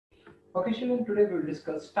Okay, children, today we will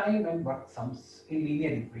discuss time and work sums in linear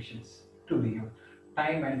equations. To you,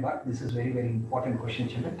 time and work. This is very important question,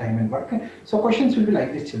 children. Time and work. So questions will be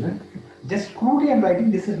like this, children. Just crudely I'm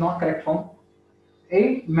writing. This is not correct form.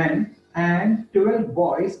 8 men and 12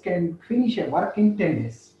 boys can finish a work in 10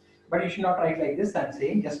 days. But you should not write like this. I'm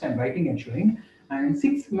saying just I'm writing and showing. And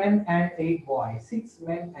 6 men and 8 boys. 6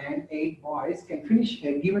 men and 8 boys can finish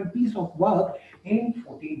a given piece of work in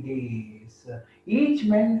 14 days. Each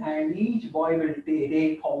man and each boy will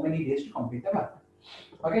take how many days to complete the work?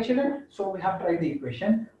 Okay, children. So we have to write the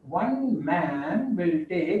equation. One man will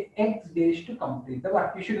take X days to complete the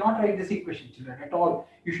work. You should not write this equation, children, at all.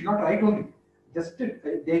 You should not write only. Just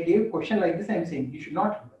they gave question like this. I am saying you should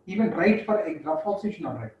not even write for a graph. Also, you should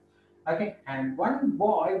not write. Okay, and one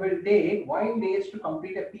boy will take Y days to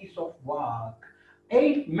complete a piece of work.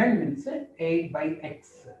 8 men means 8 by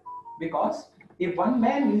X, because if one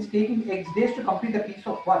man is taking X days to complete a piece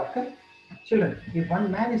of work, children, if one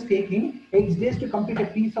man is taking X days to complete a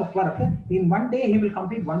piece of work, in one day he will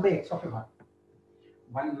complete 1 by X of a work.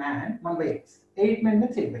 One man, 1 by X. 8 men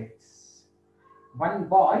means 8 by X. One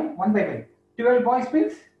boy, 1 by Y. 12 boys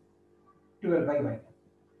means 12 by Y.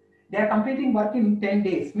 They are completing work in 10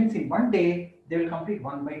 days, means in one day they will complete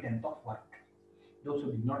 1/10 of work. Those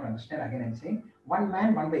who did not understand, again I am saying, one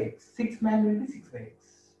man, 1 by X. 6 men will be 6 by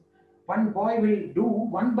X. One boy will do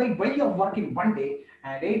 1 by Y of work in one day,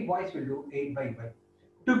 and 8 boys will do 8 by Y.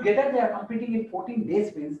 Together they are completing in 14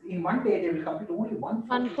 days, means in one day they will complete only 1/14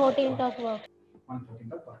 1/14 of work.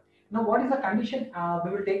 1/14 of work. Now what is the condition?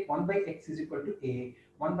 We will take 1/X is equal to A,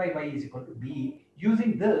 1/Y is equal to B.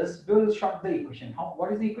 Using this, we will short the equation. How?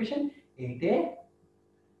 What is the equation? 8A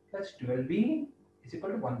plus 12B is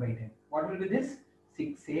equal to 1/10. What will be this?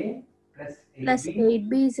 6A plus Plus 8B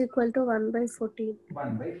 8b is equal to 1/14.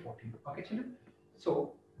 1/14. Okay, children.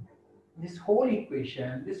 So this whole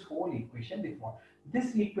equation before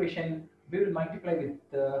this equation we will multiply with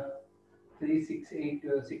 3, 6, 8,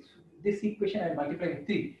 6. This equation I'll multiply with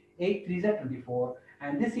 3. 8 3s are 24,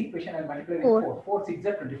 and this equation I'll multiply with 4. 4. 4 6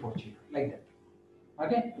 are 24, children, like that.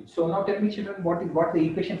 Okay. So now tell me, children, what the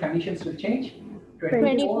equation conditions will change?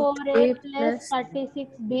 24. 24a 24A plus plus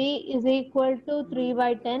 36b is equal to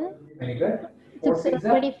 3/10. Very good. 4 6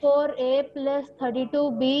 are 24a plus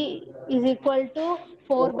 32b is equal to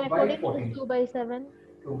 4 by 4/14, which is 14. 2/7.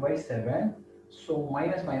 2/7. So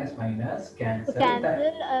minus minus minus So cancel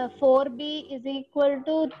cancel. that. 4b is equal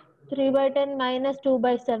to 3/10 minus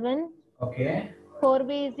 2/7. Okay.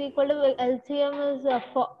 4b is equal to LCM is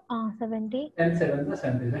 70. 10 7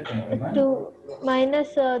 7 is 21. 2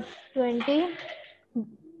 minus 20,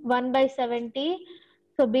 1/70.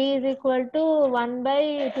 So b is equal to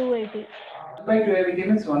 1/280. 1/280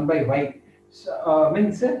 means 1/Y. So,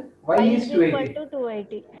 means Y Y is is equal 280. to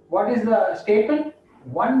 280. What is the statement?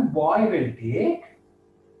 One boy will take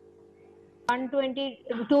 120,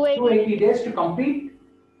 280 280. days to complete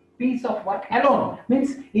piece of work alone. Means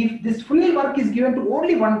if this full work is given to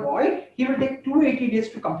only one boy, he will take 280 days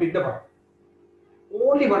to complete the work.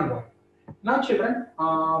 Only one boy. Now, children,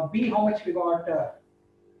 B, how much we got?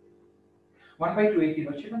 1/280,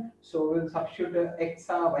 no, children. So we'll substitute X,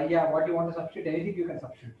 Y, what you want to substitute, anything you can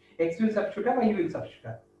substitute. X will substitute, Y will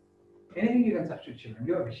substitute. Anything you can substitute, children,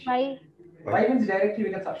 your wish. Y. Y means directly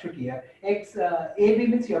we can substitute here. X, AB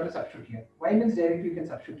means you have to substitute here. Y means directly you can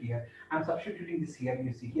substitute here. I'm substituting this here,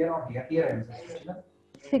 you see, here or here. Here I am substituting.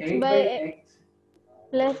 6 8 by by X.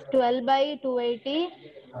 plus 12/280 is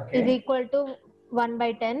Okay. equal to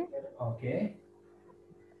 1/10. Okay.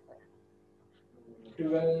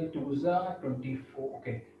 12 2s are 24.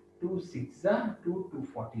 Okay. 2 6s are 2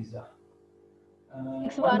 240s are.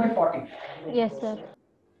 6 1/40. Yes, sir.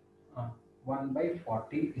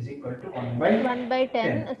 1/40 is equal to 1/10.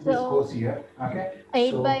 1/10. This So goes here. Okay.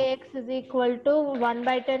 8/x is equal to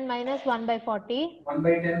 1/10 minus 1/40.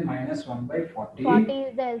 1/10 minus 1/40. 40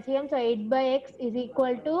 is the LCM. So 8/x is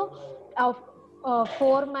equal to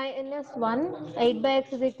 4 minus 1. 8/x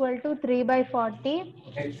is equal to 3/40.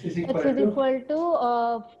 X is X equal is to equal to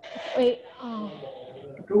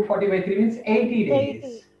 240/3 means 80 days.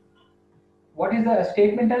 80. What is the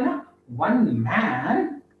statement, Anna? One man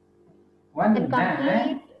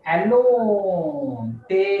alone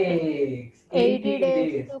takes 80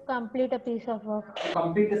 days days to complete a piece of work. to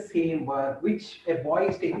complete the same work, which a boy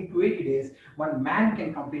is taking to 80 days. One man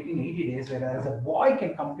can complete in 80 days, whereas a boy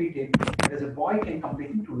can complete in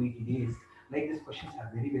 280 days. Like these questions are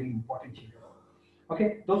very important, children.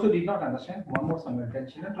 Okay, those who did not understand, one more sum will tell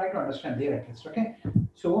children, try to understand there at least. Okay,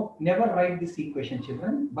 so never write this equation,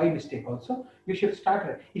 children, by mistake. Also, you should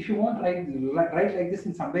start. If you want, write like this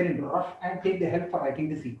in somewhere in rough and take the help for writing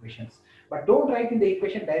these equations. But don't write in the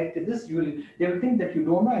equation directly. This they will think that you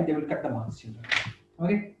don't know and they will cut the marks, children.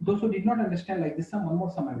 Okay, those who did not understand like this sum, one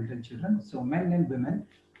more sum I will tell children. So men and women.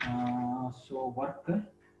 So work.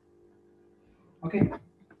 Okay,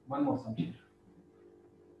 one more sum, children.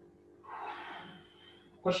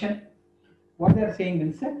 Question. What they are saying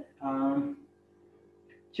means,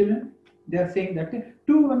 children, they are saying that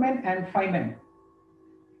two women and five men,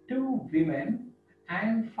 two women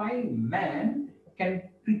and five men can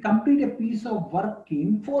complete a piece of work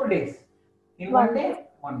in 4 days. In one day,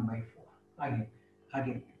 1/4.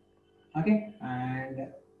 Again. Okay, and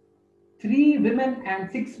three women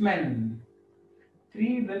and six men.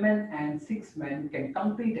 Three women and six men can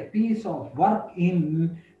complete a piece of work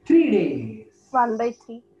in 3 days.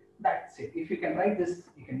 1/3. That's it. If you can write this,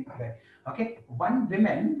 you can write. Okay. One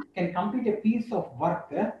woman can complete a piece of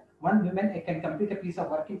work. One woman can complete a piece of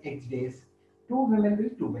work in X days. Two women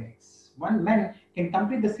will 2/X. One man can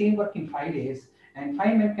complete the same work in 5 days, and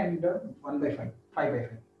five men can do 1/5.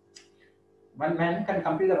 5/5. One man can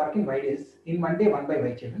complete the work in 5 days. In one day,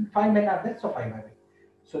 1/5 children. Five men are there, so 5/5.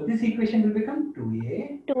 So this equation will become 2a.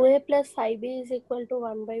 2a plus 5b is equal to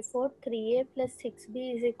 1/4. 3a plus 6b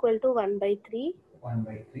is equal to 1/3.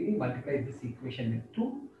 1/3. Multiply this equation with 2.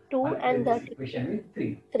 2 Multiply and this that equation with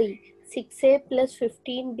 3. 3. 6a plus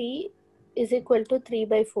 15b is equal to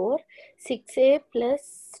 3/4. 6a plus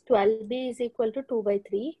 12b is equal to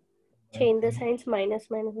 2/3. Change the signs, minus,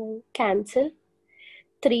 cancel.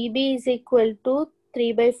 3b is equal to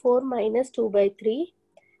 3/4 minus 2/3.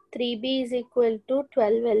 3b is equal to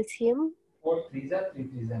 12 LCM. 4 3s are 3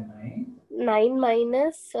 3s are 9. 9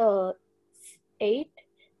 minus 8.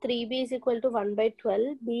 3b is equal to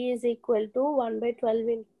 1/12. B is equal to 1/12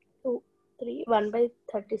 into 3.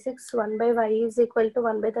 1/36. 1/y is equal to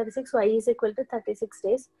 1/36. Y is equal to 36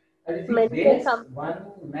 days. 36 days, one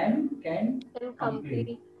man can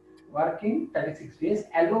complete working 36 days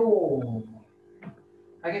alone.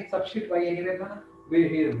 Again, substitute y anywhere. Here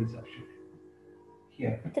we will substitute.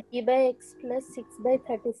 Here. 3/x plus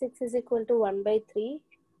 6/36 is equal to 1/3.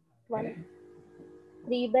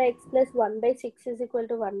 3/x plus 1/6 is equal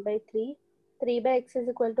to 1/3. 3/x is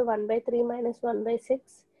equal to 1/3 minus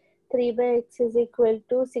 1/6. 3/x is equal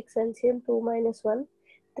to 6 LCM 2 minus 1.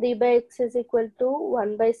 3/x is equal to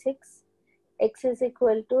 1/6. X is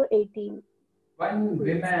equal to 18. One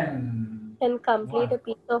woman can complete a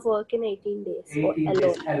piece of work in 18 days. 18 alone.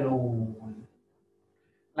 days alone.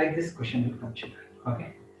 Like this question will come, children. Okay.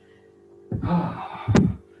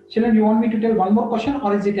 Children, you want me to tell one more question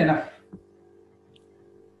or is it enough?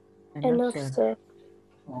 Enough, sir.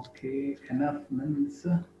 Okay, enough means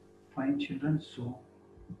fine, children. So